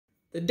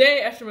The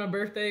day after my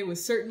birthday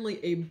was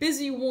certainly a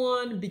busy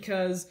one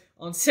because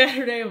on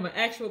Saturday, on my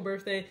actual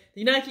birthday,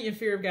 the Nike and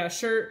Fear of God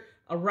shirt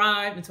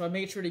arrived, and so I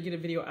made sure to get a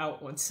video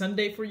out on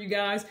Sunday for you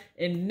guys.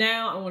 And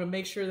now I want to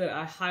make sure that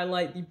I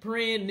highlight the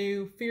brand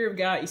new Fear of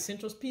God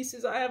Essentials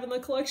pieces I have in the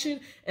collection,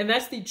 and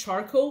that's the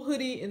charcoal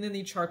hoodie and then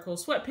the charcoal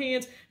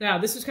sweatpants. Now,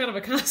 this is kind of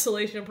a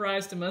consolation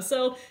prize to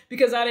myself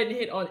because I didn't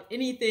hit on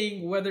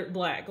anything weathered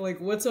black, like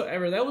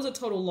whatsoever. That was a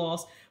total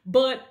loss.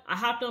 But I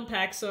hopped on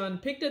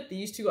PacSun, picked up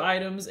these two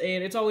items,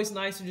 and it's always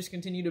nice to just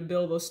continue to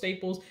build those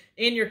staples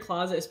in your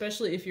closet,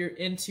 especially if you're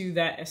into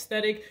that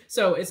aesthetic.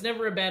 So it's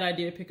never a bad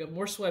idea to pick up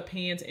more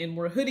sweatpants and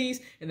more hoodies.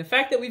 And the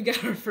fact that we've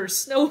got our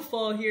first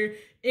snowfall here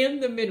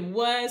in the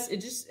Midwest,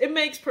 it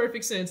makes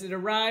perfect sense. It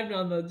arrived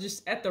on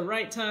just at the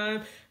right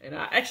time, and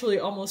I actually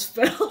almost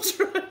fell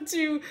trying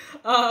to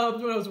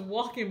when I was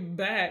walking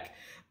back.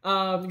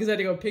 Because I had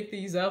to go pick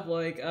these up,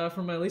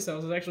 from my lease. I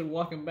was actually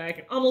walking back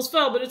and almost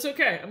fell, but it's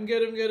okay. I'm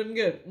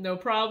good. No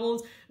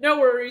problems, no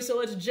worries. So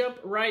let's jump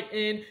right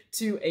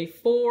into a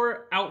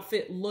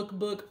 4-outfit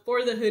lookbook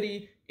for the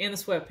hoodie and the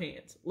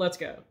sweatpants. Let's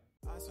go.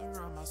 I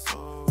surround my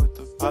soul with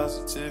the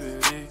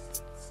positivity.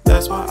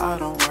 That's why I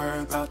don't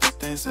worry about the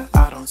things that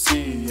I don't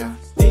see. Yeah.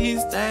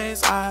 These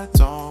days I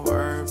don't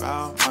worry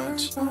about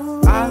much.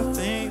 I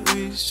think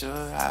we should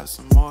have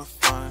some more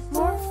fun.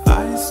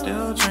 I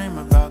still dream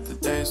about the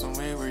days when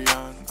we were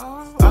young.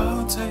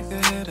 I'll take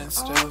a hit and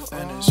still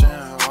finish in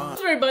one. What's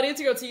up, everybody?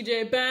 It's your girl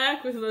TJ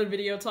back with another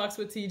video, Talks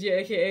with TJ,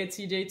 aka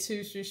TJ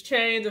Two Shoes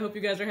Chains. I hope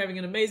you guys are having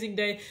an amazing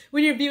day.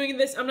 When you're viewing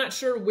this, I'm not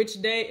sure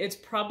which day. It's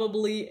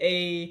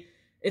probably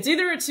it's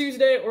either a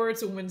Tuesday or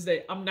it's a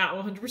Wednesday. I'm not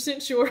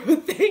 100% sure,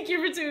 but thank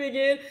you for tuning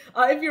in.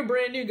 If you're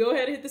brand new, go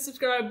ahead and hit the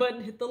subscribe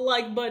button, hit the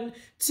like button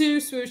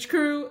to Swoosh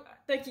Crew.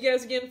 Thank you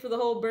guys again for the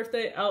whole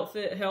birthday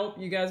outfit help.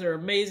 You guys are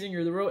amazing.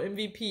 You're the real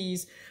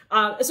MVPs.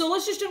 So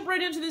let's just jump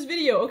right into this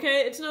video,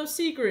 okay? It's no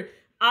secret.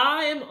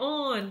 I am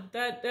on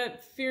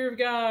that Fear of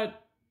God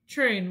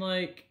train,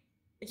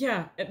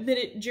 yeah, admit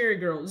it, Jerry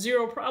girl,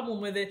 zero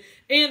problem with it.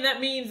 And that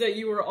means that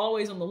you are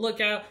always on the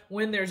lookout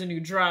when there's a new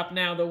drop.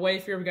 Now, the way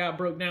Fear of God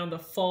broke down the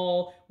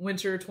fall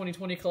winter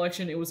 2020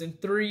 collection, it was in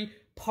 3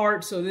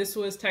 parts. So this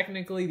was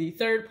technically the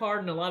 3rd part,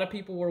 and a lot of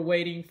people were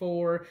waiting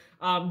for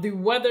the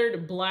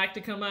weathered black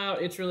to come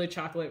out. It's really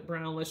chocolate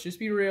brown, let's just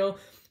be real.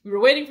 We were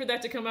waiting for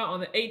that to come out on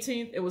the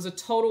 18th. It was a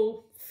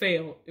total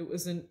fail. It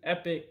was an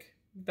epic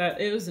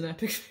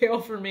fail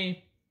for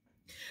me.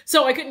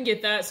 So I couldn't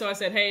get that, so I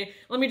said, hey,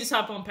 let me just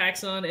hop on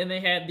PacSun, and they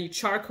had the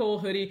charcoal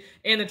hoodie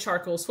and the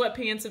charcoal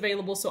sweatpants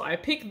available, so I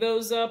picked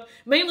those up,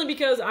 mainly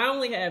because I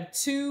only have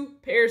 2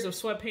 pairs of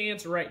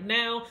sweatpants right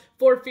now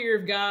for Fear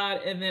of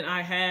God, and then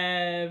I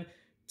have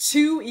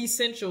 2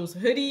 essentials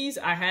hoodies.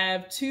 I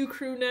have 2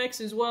 crew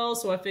necks as well,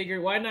 so I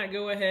figured why not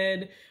go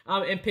ahead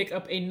and pick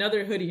up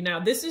another hoodie. Now,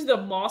 this is the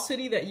moss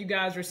hoodie that you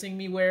guys are seeing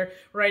me wear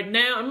right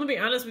now. I'm gonna be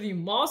honest with you,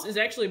 moss is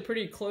actually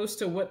pretty close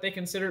to what they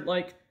considered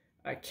like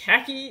a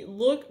khaki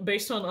look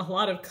based on a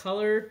lot of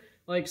color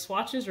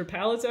swatches or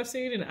palettes I've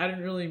seen, and I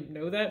didn't really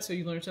know that, so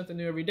you learn something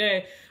new every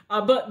day.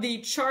 But the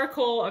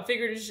charcoal, I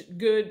figured is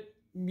good,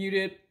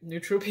 muted,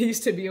 neutral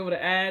piece to be able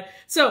to add.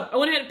 So I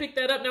went ahead and picked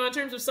that up. Now, in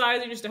terms of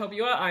sizing, just to help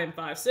you out, I am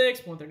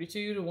 5'6",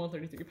 132 to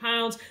 133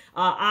 pounds.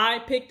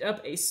 I picked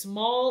up a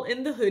small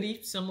in the hoodie,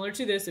 similar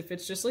to this. It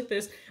fits just like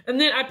this. And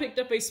then I picked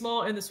up a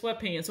small in the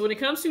sweatpants. So when it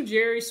comes to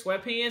Jerry's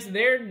sweatpants,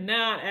 they're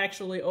not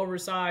actually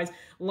oversized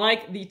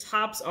like the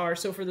tops are.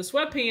 So for the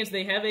sweatpants,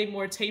 they have a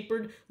more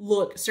tapered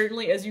look,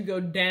 certainly as you go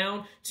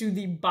down to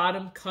the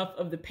bottom cuff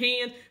of the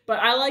pants. But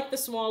I like the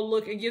small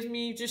look. It gives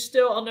me just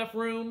still enough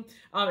room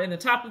in the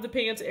top of the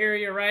pants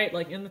area, right?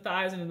 Like in the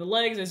thighs and in the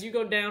legs. As you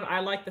go down, I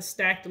like the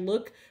stacked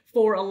look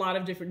for a lot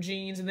of different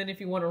jeans. And then if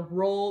you want to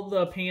roll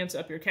the pants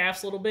up your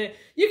calves a little bit,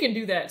 you can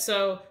do that.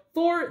 So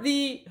for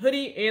the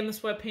hoodie and the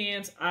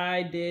sweatpants,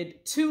 I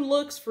did 2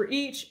 looks for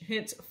each,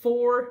 hence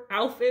 4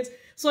 outfits.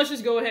 So let's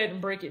just go ahead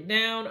and break it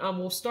down.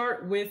 We'll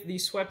start with the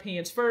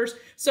sweatpants first.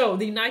 So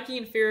the Nike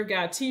and Fear of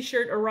God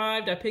t-shirt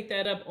arrived. I picked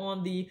that up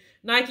on the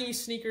Nike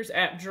sneakers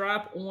app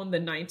drop on the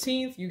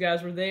 19th. You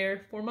guys were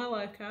there for my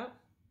live cop.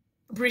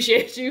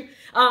 Appreciate you.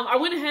 I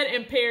went ahead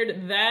and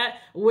paired that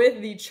with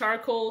the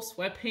charcoal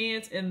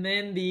sweatpants and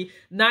then the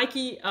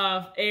Nike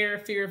Air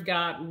Fear of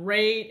God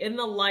Raid in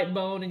the light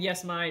bone. And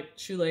yes, my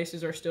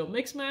shoelaces are still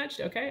mixed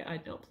matched. Okay, I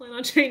don't plan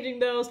on changing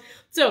those.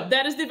 So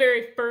that is the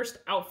very first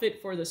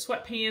outfit for the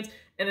sweatpants.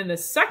 And then the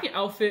second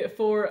outfit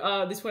for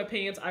the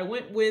sweatpants, I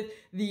went with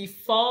the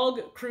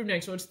Fog crew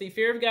neck. So it's the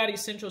Fear of God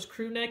Essentials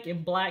crew neck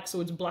in black. So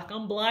it's black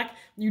on black.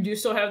 You do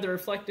still have the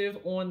reflective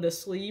on the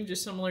sleeve,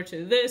 just similar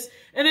to this.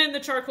 And then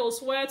the charcoal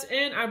sweats.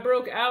 And I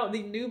broke out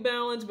the New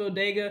Balance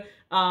Bodega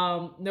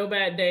No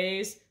Bad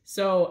Days.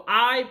 So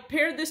I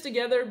paired this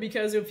together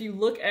because if you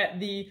look at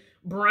the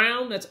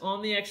brown that's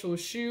on the actual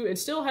shoe, it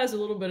still has a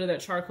little bit of that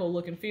charcoal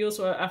look and feel.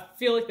 So I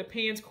feel like the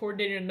pants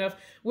coordinated enough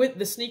with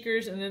the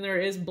sneakers, and then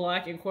there is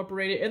black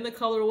incorporated in the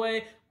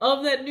colorway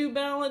of that New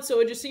Balance.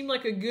 So it just seemed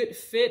like a good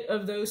fit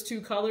of those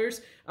 2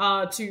 colors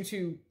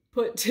to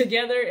put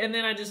together. And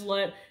then I just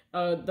let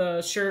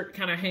the shirt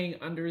kind of hang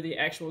under the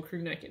actual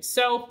crew neck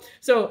itself.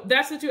 So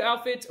that's the two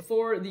outfits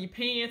for the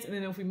pants. And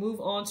then if we move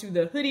on to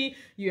the hoodie,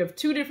 you have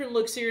two different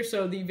looks here.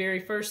 So the very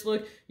first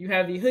look, you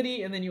have the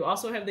hoodie, and then you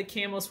also have the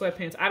camo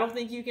sweatpants. I don't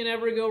think you can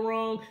ever go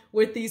wrong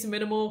with these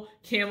minimal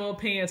camo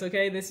pants,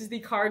 okay? This is the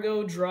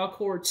Cargo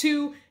Drawcore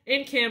 2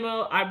 in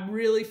camo. I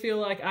really feel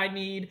like I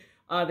need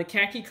the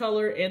khaki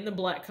color and the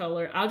black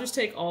color. I'll just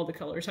take all the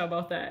colors. How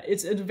about that?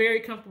 It's a very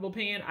comfortable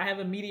pant. I have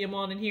a medium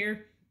on in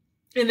here.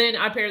 And then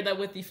I paired that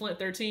with the FLINT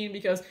 13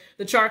 because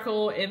the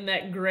charcoal and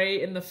that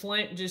gray and the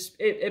FLINT just,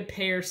 it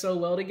pairs so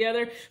well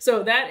together.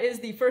 So that is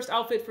the first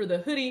outfit for the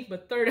hoodie,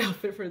 but third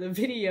outfit for the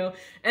video.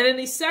 And then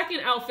the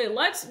second outfit,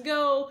 let's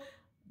go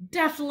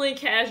definitely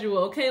casual,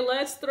 okay?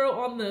 Let's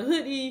throw on the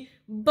hoodie,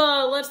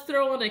 but let's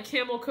throw on a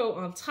camel coat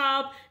on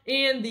top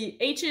and the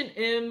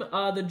H&M,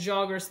 the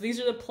joggers. These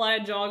are the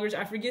plaid joggers.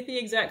 I forget the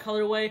exact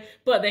colorway,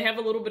 but they have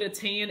a little bit of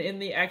tan in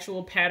the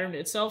actual pattern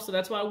itself. So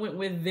that's why I went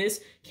with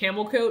this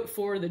camel coat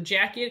for the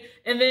jacket,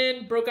 and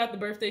then broke out the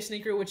birthday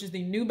sneaker, which is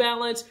the New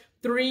Balance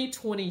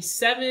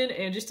 327.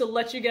 And just to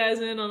let you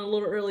guys in on a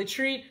little early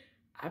treat,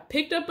 I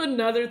picked up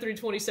another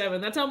 327.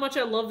 That's how much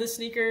I love this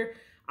sneaker.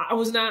 I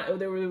was not,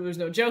 there was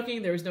no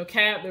joking, there was no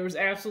cap, there was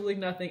absolutely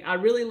nothing. I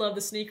really love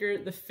the sneaker,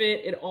 the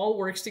fit, it all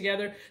works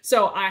together.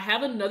 So I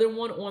have another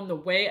one on the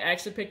way. I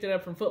actually picked it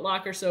up from Foot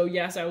Locker, so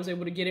yes, I was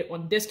able to get it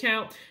on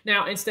discount.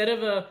 Now, instead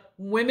of a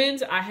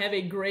women's, I have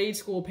a grade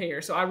school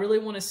pair. So I really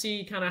want to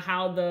see kind of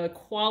how the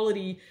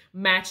quality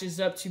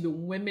matches up to the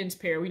women's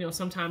pair. We know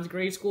sometimes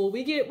grade school,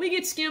 we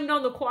get skimmed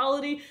on the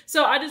quality.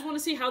 So I just want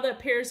to see how that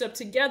pairs up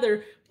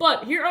together.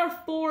 But here are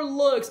 4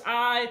 looks.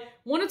 I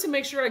wanted to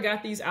make sure I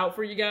got these out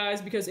for you guys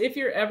because if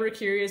you're ever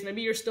curious,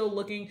 maybe you're still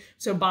looking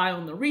to buy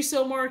on the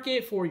resale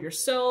market for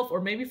yourself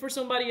or maybe for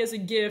somebody as a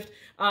gift,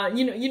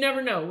 you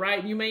never know,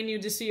 right? You may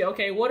need to see,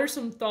 okay, what are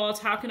some thoughts?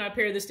 How can I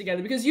pair this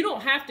together? Because you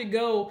don't have to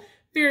go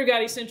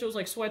Fiergatti essentials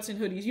like sweats and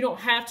hoodies. You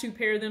don't have to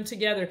pair them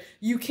together.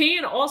 You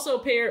can also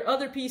pair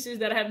other pieces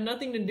that have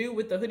nothing to do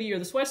with the hoodie or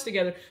the sweats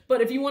together.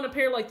 But if you want to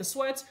pair like the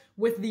sweats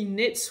with the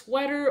knit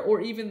sweater or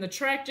even the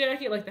track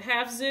jacket, like the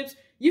half zips,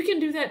 you can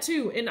do that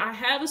too. And I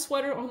have a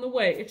sweater on the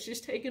way. It's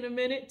just taking a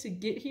minute to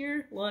get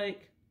here,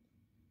 like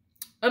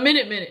a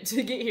minute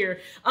to get here.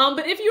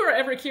 But if you are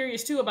ever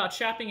curious too about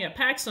shopping at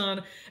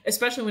PacSun,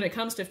 especially when it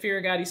comes to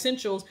Fiergatti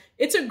essentials,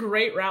 it's a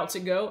great route to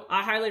go.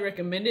 I highly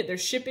recommend it. Their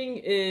shipping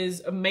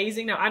is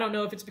amazing. Now, I don't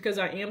know if it's because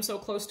I am so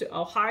close to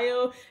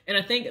Ohio, and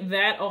I think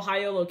that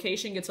Ohio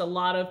location gets a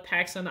lot of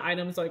PacSun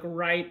items like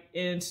right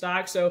in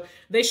stock. So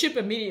they ship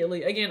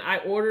immediately. Again, I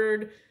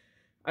ordered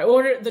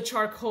the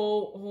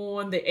charcoal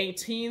on the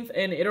 18th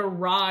and it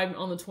arrived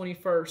on the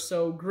 21st.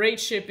 So great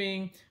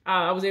shipping.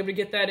 I was able to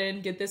get that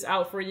in, get this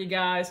out for you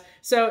guys.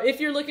 So if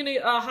you're looking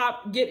to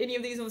get any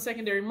of these on the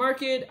secondary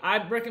market,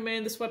 I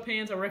recommend the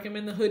sweatpants. I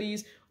recommend the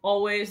hoodies.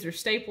 Always, they're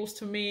staples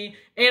to me.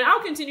 And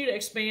I'll continue to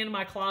expand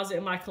my closet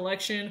and my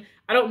collection.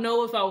 I don't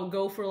know if I would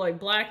go for like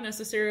black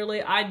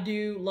necessarily. I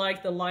do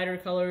like the lighter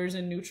colors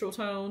and neutral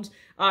tones.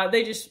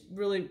 They just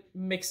really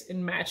mix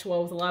and match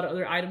well with a lot of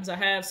other items I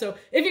have. So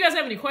if you guys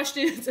have any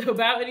questions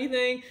about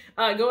anything,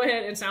 go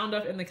ahead and sound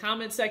off in the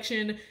comment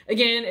section.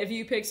 Again, if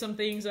you pick some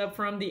things up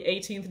from the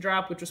 18th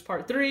drop, which was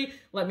part 3,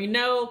 let me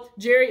know.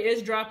 Jerry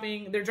is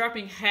they're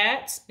dropping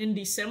hats in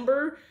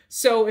December.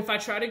 So if I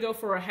try to go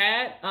for a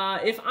hat,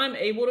 if I'm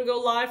able to go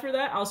live for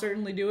that, I'll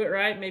certainly do it,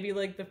 right? Maybe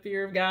like the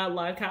Fear of God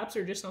live cops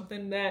or just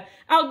something that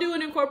I'll do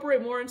and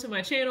incorporate more into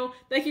my channel.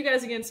 Thank you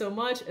guys again so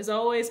much. As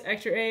always,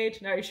 extra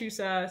age, not your shoe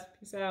size.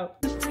 Peace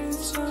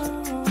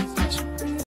out.